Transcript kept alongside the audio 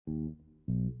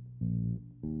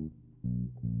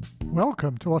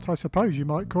Welcome to what I suppose you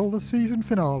might call the season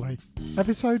finale,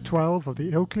 episode 12 of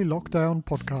the Ilkley Lockdown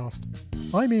podcast.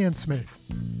 I'm Ian Smith.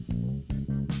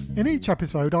 In each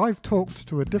episode, I've talked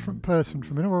to a different person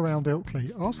from in or around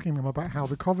Ilkley, asking them about how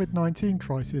the COVID-19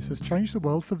 crisis has changed the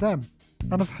world for them,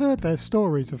 and I've heard their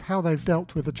stories of how they've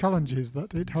dealt with the challenges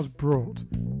that it has brought.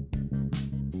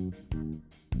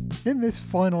 In this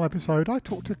final episode, I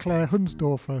talked to Claire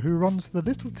Hunsdorfer, who runs the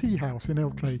Little Tea House in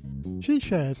Ilkley. She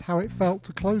shares how it felt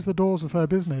to close the doors of her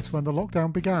business when the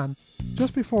lockdown began,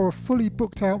 just before a fully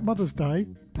booked out Mother's Day,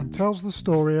 and tells the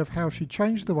story of how she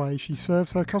changed the way she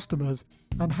serves her customers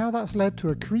and how that's led to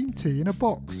a cream tea in a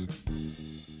box.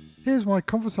 Here's my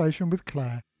conversation with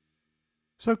Claire.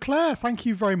 So Claire, thank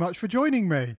you very much for joining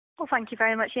me. Well, thank you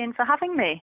very much, Ian, for having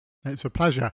me. It's a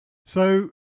pleasure.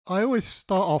 So I always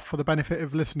start off for the benefit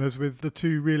of listeners with the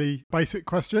two really basic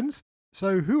questions.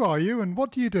 So who are you and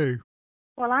what do you do?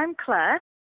 Well, I'm Claire.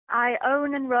 I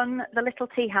own and run the Little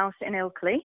Tea House in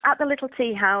Ilkley. At the Little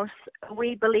Tea House,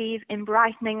 we believe in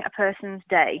brightening a person's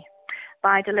day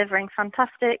by delivering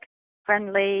fantastic,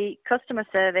 friendly customer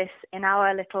service in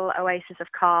our little oasis of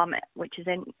calm, which is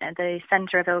in the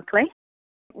centre of Ilkley.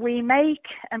 We make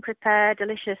and prepare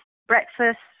delicious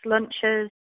breakfasts, lunches,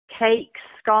 cakes,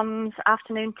 scones,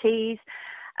 afternoon teas.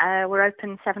 We're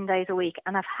open 7 days a week,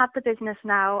 and I've had the business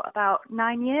now about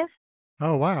 9 years.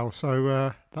 Oh, wow.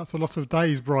 So that's a lot of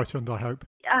days brightened, I hope.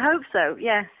 I hope so,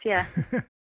 yes, yeah.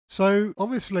 So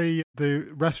obviously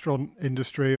the restaurant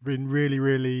industry has been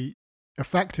really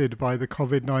affected by the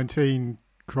COVID-19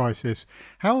 crisis.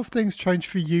 How have things changed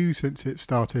for you since it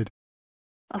started?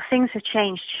 Well, things have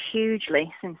changed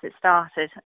hugely since it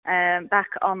started. Back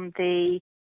on I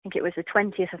think it was the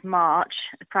 20th of March,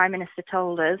 the Prime Minister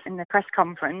told us in the press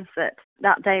conference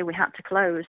that day we had to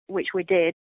close, which we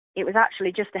did. It was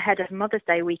actually just ahead of Mother's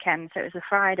Day weekend, so it was a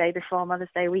Friday before Mother's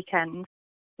Day weekend.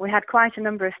 We had quite a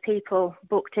number of people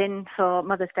booked in for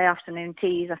Mother's Day afternoon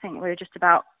teas. I think we were just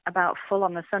about full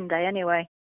on the Sunday anyway.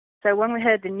 So when we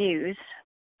heard the news,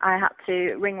 I had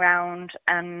to ring round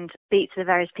and speak to the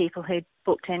various people who'd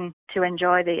booked in to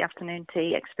enjoy the afternoon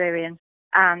tea experience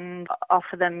and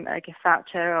offer them a gift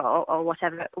voucher or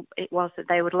whatever it was that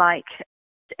they would like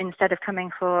instead of coming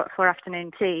for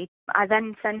afternoon tea. I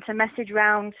then sent a message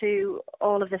round to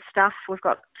all of the staff. We've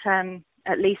got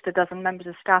at least a dozen members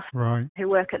of staff who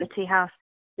work at the tea house,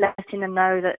 letting them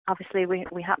know that obviously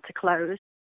we had to close.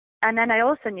 And then I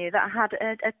also knew that I had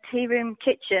a tea room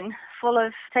kitchen full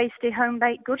of tasty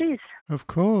home-baked goodies. Of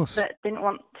course. That didn't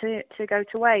want to go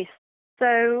to waste.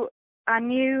 So I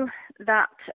knew that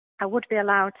I would be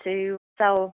allowed to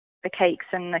sell the cakes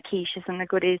and the quiches and the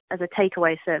goodies as a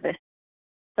takeaway service.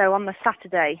 So on the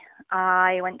Saturday,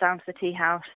 I went down to the tea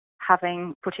house,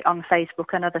 having put it on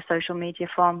Facebook and other social media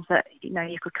forms that,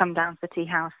 you could come down to the tea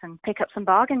house and pick up some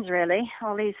bargains, really.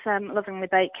 All these lovingly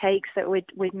baked cakes that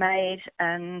we'd made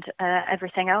and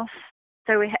everything else.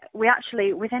 So we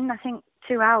actually, within, I think,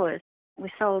 2 hours,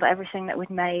 we sold everything that we'd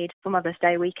made for Mother's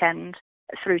Day weekend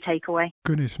through takeaway.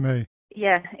 Goodness me.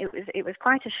 Yeah, it was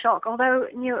quite a shock, although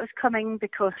I knew it was coming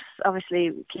because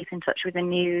obviously we keep in touch with the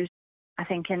news. I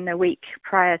think in the week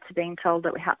prior to being told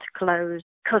that we had to close,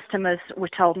 customers were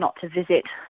told not to visit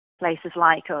places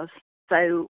like us.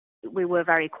 So we were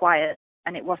very quiet,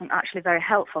 and it wasn't actually very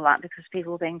helpful that because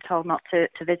people were being told not to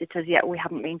visit us, yet we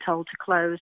hadn't been told to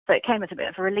close. So it came as a bit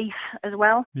of a relief as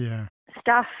well. Yeah.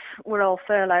 Staff were all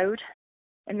furloughed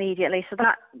immediately, so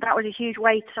that was a huge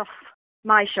weight off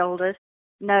my shoulders,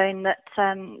 knowing that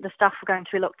the staff were going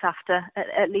to be looked after,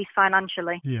 at least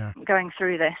financially, going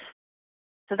through this.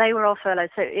 So they were all furloughed,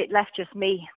 so it left just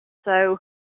me. So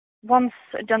once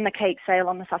I'd done the cake sale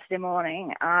on the Saturday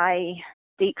morning, I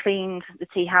deep cleaned the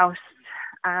tea house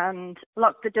and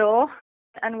locked the door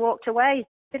and walked away.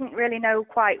 Didn't really know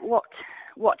quite what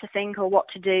to think or what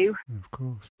to do. Of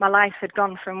course. My life had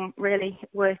gone from really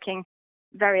working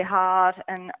very hard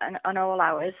and all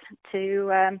hours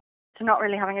to not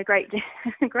really having a great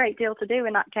deal to do,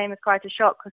 and that came as quite a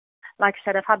shock. Because, like I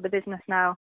said, I've had the business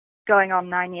now going on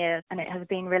 9 years, and it has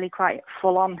been really quite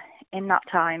full on in that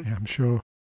time. Yeah, I'm sure.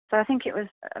 So I think it was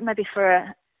maybe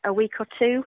for a week or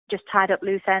two, just tied up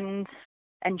loose ends,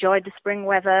 enjoyed the spring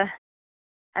weather,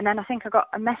 and then I think I got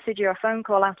a message or a phone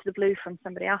call out of the blue from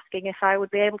somebody asking if I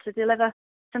would be able to deliver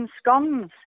some scones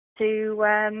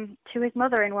to his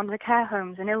mother in one of the care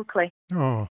homes in Ilkley.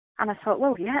 Oh. And I thought,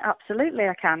 well, yeah, absolutely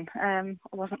I can. I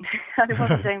wasn't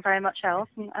doing very much else,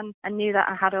 and I knew that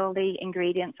I had all the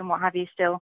ingredients and what have you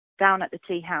still down at the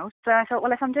tea house. So I thought,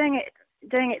 well, if I'm doing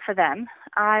it for them,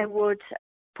 I would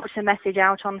put a message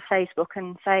out on Facebook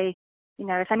and say,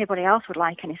 if anybody else would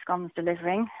like any scones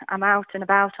delivering, I'm out and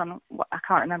about on, I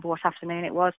can't remember what afternoon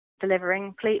it was,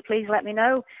 delivering. Please let me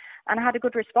know. And I had a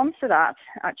good response to that,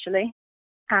 actually.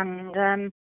 And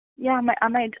I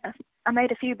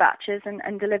made a few batches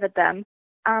and delivered them.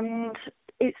 And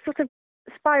it sort of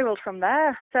spiraled from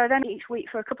there. So then each week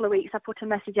for a couple of weeks, I put a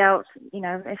message out,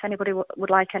 if anybody would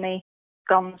like any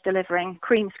scones delivering,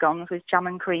 cream scones with jam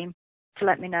and cream, to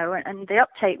let me know. And the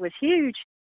uptake was huge.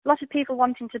 A lot of people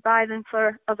wanting to buy them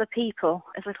for other people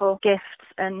as little gifts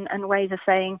and ways of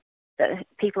saying that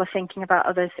people are thinking about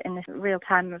others in this real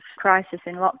time of crisis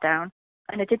in lockdown.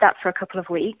 And I did that for a couple of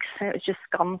weeks. It was just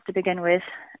scones to begin with.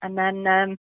 And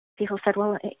then people said,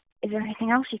 well, is there anything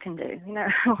else you can do?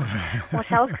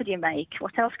 What else could you make?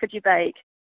 What else could you bake?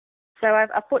 So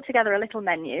I've put together a little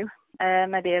menu,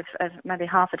 maybe of maybe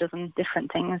half a dozen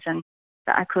different things and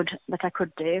that I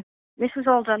could do. This was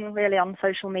all done really on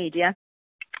social media.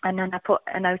 And then I put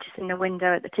a notice in the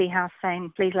window at the tea house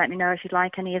saying, please let me know if you'd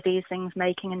like any of these things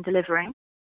making and delivering.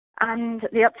 And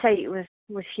the uptake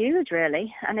was huge,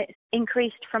 really. And it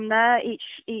increased from there.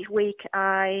 Each week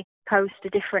I post a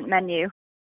different menu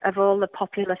of all the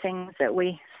popular things that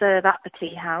we serve at the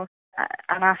tea house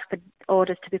and ask for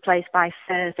orders to be placed by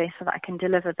Thursday so that I can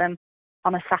deliver them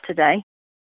on a Saturday.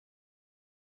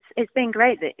 It's been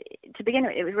great. To begin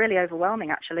with, it was really overwhelming,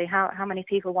 actually, how many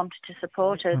people wanted to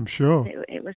support us. I'm sure.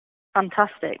 It was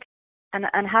fantastic. And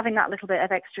having that little bit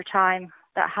of extra time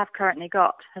that I have currently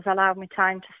got has allowed me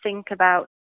time to think about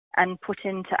and put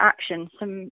into action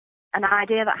an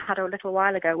idea that I had a little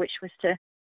while ago, which was to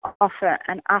offer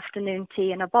an afternoon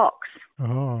tea in a box,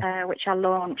 which I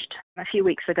launched a few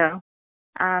weeks ago.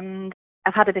 And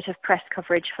I've had a bit of press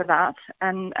coverage for that.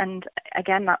 And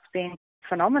again, that's been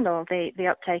phenomenal, the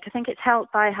uptake. I think it's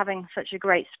helped by having such a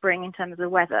great spring in terms of the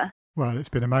weather. Well, it's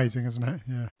been amazing, hasn't it?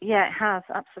 Yeah, it has,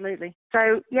 absolutely.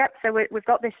 So we've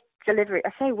got this delivery.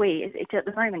 I say we, at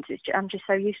the moment, I'm just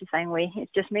so used to saying we.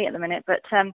 It's just me at the minute. But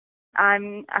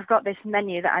I've got this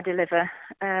menu that I deliver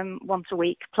once a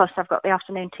week, plus I've got the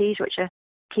afternoon teas, which are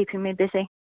keeping me busy.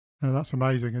 Oh, that's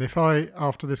amazing. And if I,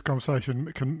 after this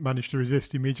conversation, can manage to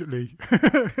resist immediately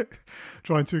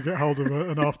trying to get hold of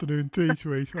an afternoon tea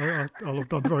to eat, I'll have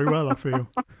done very well, I feel.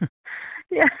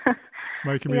 Yeah.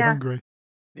 Making me hungry.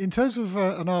 In terms of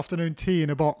an afternoon tea in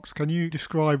a box, can you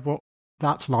describe what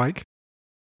that's like?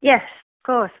 Yes, of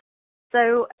course.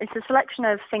 So it's a selection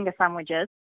of finger sandwiches,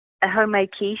 a homemade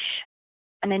quiche,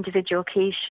 an individual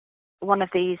quiche, one of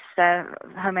these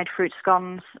homemade fruit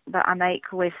scones that I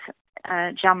make with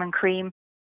jam and cream,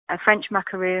 a French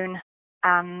macaroon,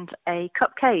 and a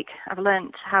cupcake. I've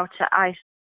learnt how to ice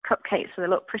cupcakes so they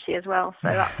look pretty as well. So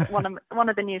that's one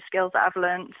of the new skills that I've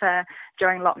learnt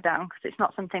during lockdown, because it's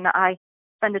not something that I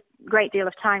spend a great deal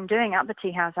of time doing at the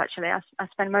tea house, actually. I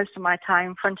spend most of my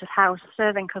time front of house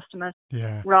serving customers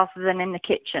rather than in the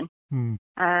kitchen.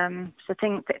 So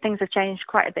things have changed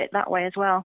quite a bit that way as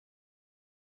well.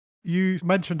 You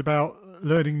mentioned about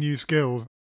learning new skills.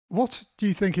 What do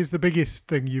you think is the biggest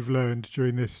thing you've learned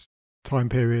during this time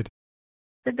period?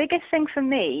 The biggest thing for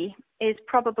me is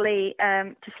probably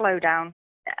to slow down.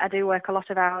 I do work a lot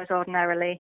of hours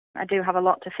ordinarily. I do have a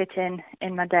lot to fit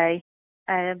in my day.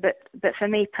 But for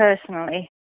me personally,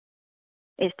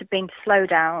 is to slow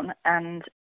down and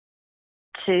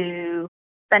to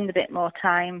spend a bit more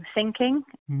time thinking.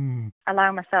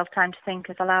 Allow myself time to think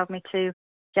has allowed me to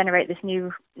generate this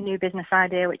new business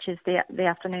idea, which is the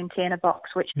afternoon tea in a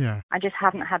box, which I just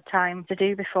hadn't had time to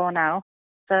do before now.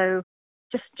 So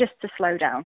just to slow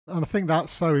down. And I think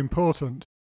that's so important.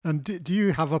 And do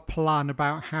you have a plan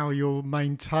about how you'll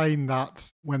maintain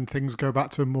that when things go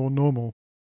back to more normal?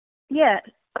 Yeah,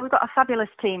 we've got a fabulous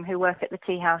team who work at the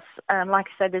tea house. Like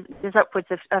I said, there's upwards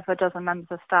of a dozen members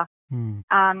of staff.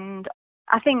 And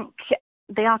I think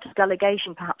the art of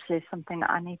delegation perhaps is something that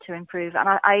I need to improve. And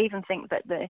I even think that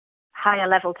the higher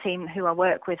level team who I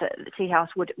work with at the tea house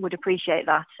would appreciate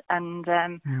that and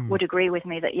would agree with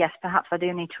me that, yes, perhaps I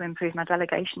do need to improve my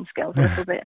delegation skills a little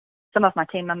bit. Some of my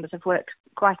team members have worked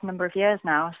quite a number of years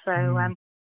now, so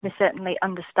they certainly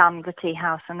understand the tea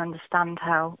house and understand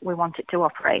how we want it to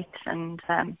operate and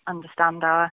understand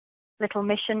our little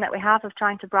mission that we have of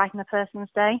trying to brighten a person's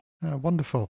day.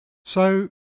 Wonderful. So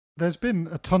there's been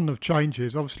a ton of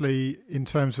changes, obviously, in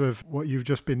terms of what you've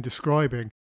just been describing,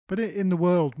 but in the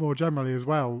world more generally as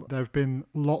well, there have been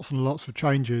lots and lots of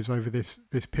changes over this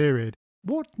period.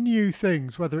 What new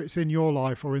things, whether it's in your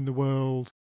life or in the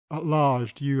world at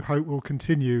large, do you hope will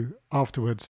continue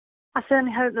afterwards? I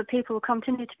certainly hope that people will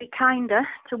continue to be kinder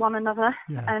to one another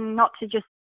and not to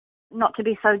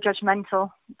be so judgmental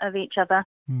of each other.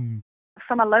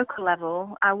 From a local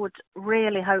level, I would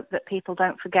really hope that people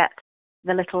don't forget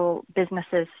the little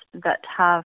businesses that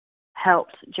have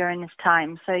helped during this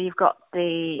time. So you've got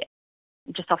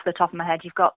just off the top of my head,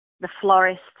 you've got the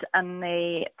florists and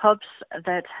the pubs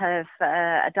that have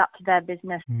adapted their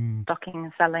business, stocking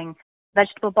and selling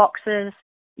vegetable boxes.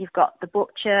 You've got the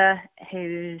butcher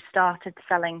who started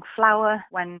selling flour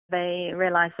when they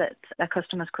realised that their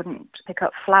customers couldn't pick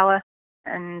up flour.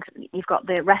 And you've got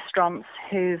the restaurants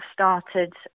who've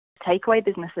started takeaway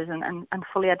businesses and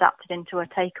fully adapted into a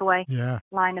takeaway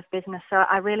line of business. So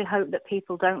I really hope that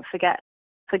people don't forget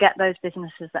those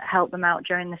businesses that helped them out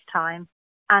during this time,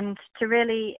 and to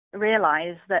really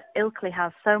realise that Ilkley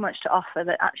has so much to offer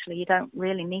that actually you don't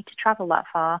really need to travel that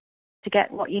far to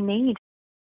get what you need.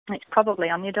 It's probably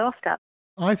on your doorstep.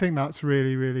 I think that's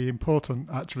really, really important,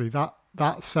 actually,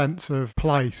 that sense of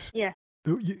place. Yeah.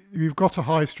 You've got a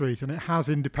high street and it has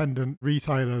independent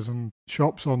retailers and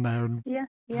shops on there, and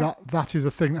that is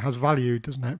a thing that has value,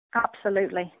 doesn't it?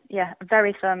 Absolutely. Yeah, a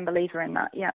very firm believer in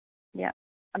that. Yeah.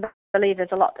 I believe there's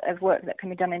a lot of work that can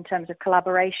be done in terms of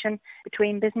collaboration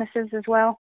between businesses as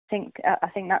well. I think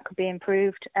that could be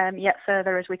improved yet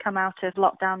further as we come out of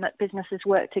lockdown, that businesses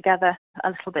work together a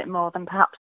little bit more than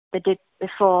perhaps they did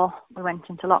before we went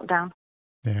into lockdown.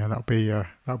 Yeah, that'll be a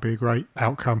great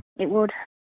outcome. It would.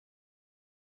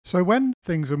 So when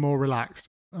things are more relaxed,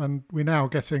 and we're now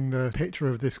getting the picture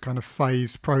of this kind of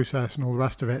phased process and all the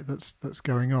rest of it that's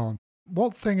going on,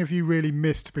 what thing have you really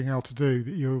missed being able to do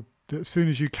that as soon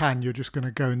as you can, you're just going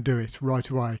to go and do it right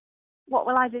away? What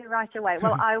will I do right away?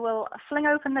 Well, I will fling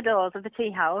open the doors of the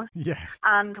tea house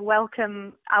and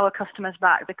welcome our customers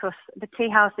back, because the tea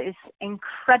house is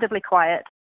incredibly quiet.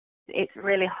 It's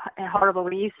really horrible.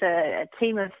 We used a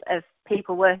team of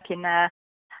people working there.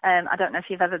 I don't know if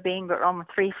you've ever been, but we're on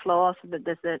 3 floors.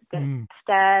 There's the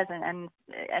stairs and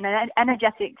an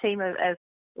energetic team of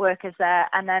workers there.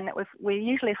 And then we're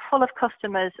usually full of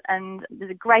customers, and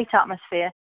there's a great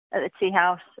atmosphere at the tea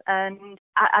house. And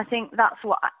I think that's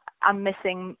what I'm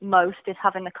missing most, is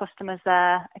having the customers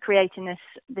there, creating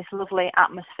this lovely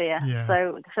atmosphere. Yeah.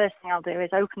 So the first thing I'll do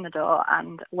is open the door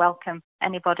and welcome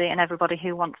anybody and everybody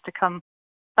who wants to come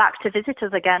back to visit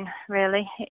us again. Really,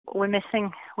 we're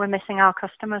missing our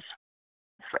customers.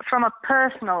 From a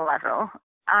personal level,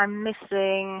 I'm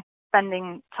missing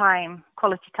spending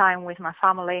quality time with my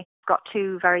family. I've got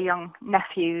 2 very young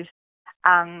nephews,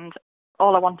 and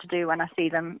all I want to do when I see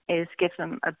them is give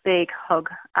them a big hug,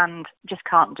 and just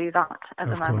can't do that at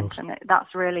the moment. And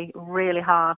that's really, really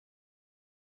hard.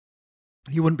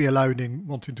 You wouldn't be alone in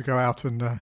wanting to go out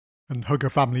and hug a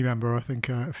family member. I think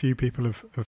a few people have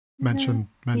mentioned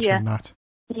that.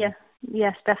 Yeah.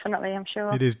 Yes, definitely, I'm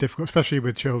sure. It is difficult, especially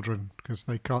with children, because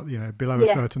they can't, below a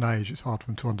certain age, it's hard for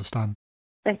them to understand.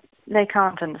 They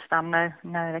can't understand, no,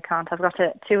 they can't. I've got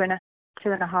a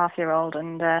 2.5-year-old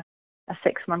and a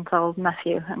 6-month-old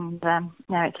nephew, and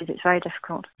it's very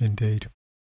difficult. Indeed.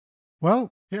 Well,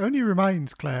 it only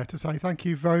remains, Claire, to say thank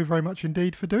you very, very much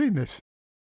indeed for doing this.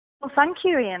 Well, thank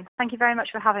you, Ian. Thank you very much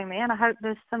for having me, and I hope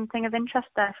there's something of interest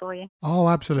there for you. Oh,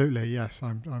 absolutely, yes,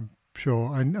 I'm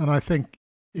sure. And I think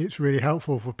it's really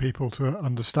helpful for people to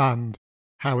understand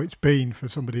how it's been for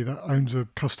somebody that owns a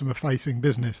customer-facing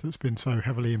business that's been so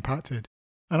heavily impacted.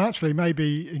 And actually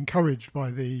maybe encouraged by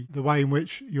the way in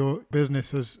which your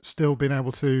business has still been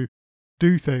able to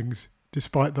do things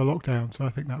despite the lockdown. So I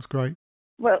think that's great.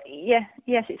 Well, yes,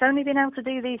 it's only been able to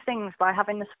do these things by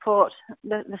having the support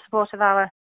of our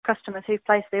customers who've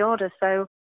placed the orders. So,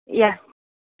 yeah,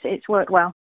 it's worked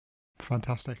well.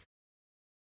 Fantastic.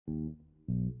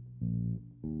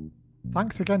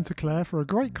 Thanks again to Claire for a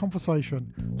great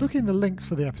conversation. Look in the links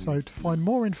for the episode to find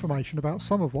more information about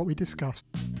some of what we discussed.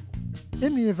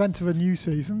 In the event of a new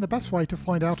season, the best way to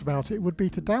find out about it would be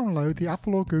to download the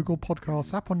Apple or Google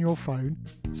Podcasts app on your phone,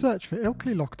 search for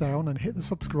Ilkley Lockdown and hit the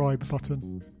subscribe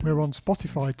button. We're on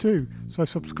Spotify too, so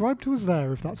subscribe to us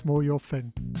there if that's more your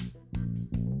thing.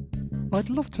 I'd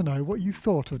love to know what you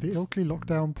thought of the Ilkley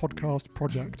Lockdown podcast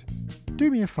project. Do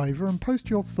me a favour and post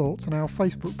your thoughts on our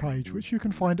Facebook page, which you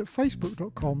can find at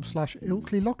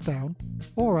facebook.com/IlkleyLockdown,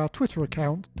 or our Twitter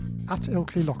account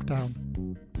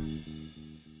 @IlkleyLockdown.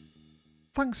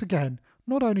 Thanks again,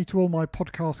 not only to all my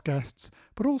podcast guests,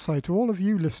 but also to all of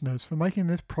you listeners for making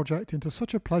this project into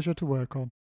such a pleasure to work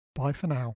on. Bye for now.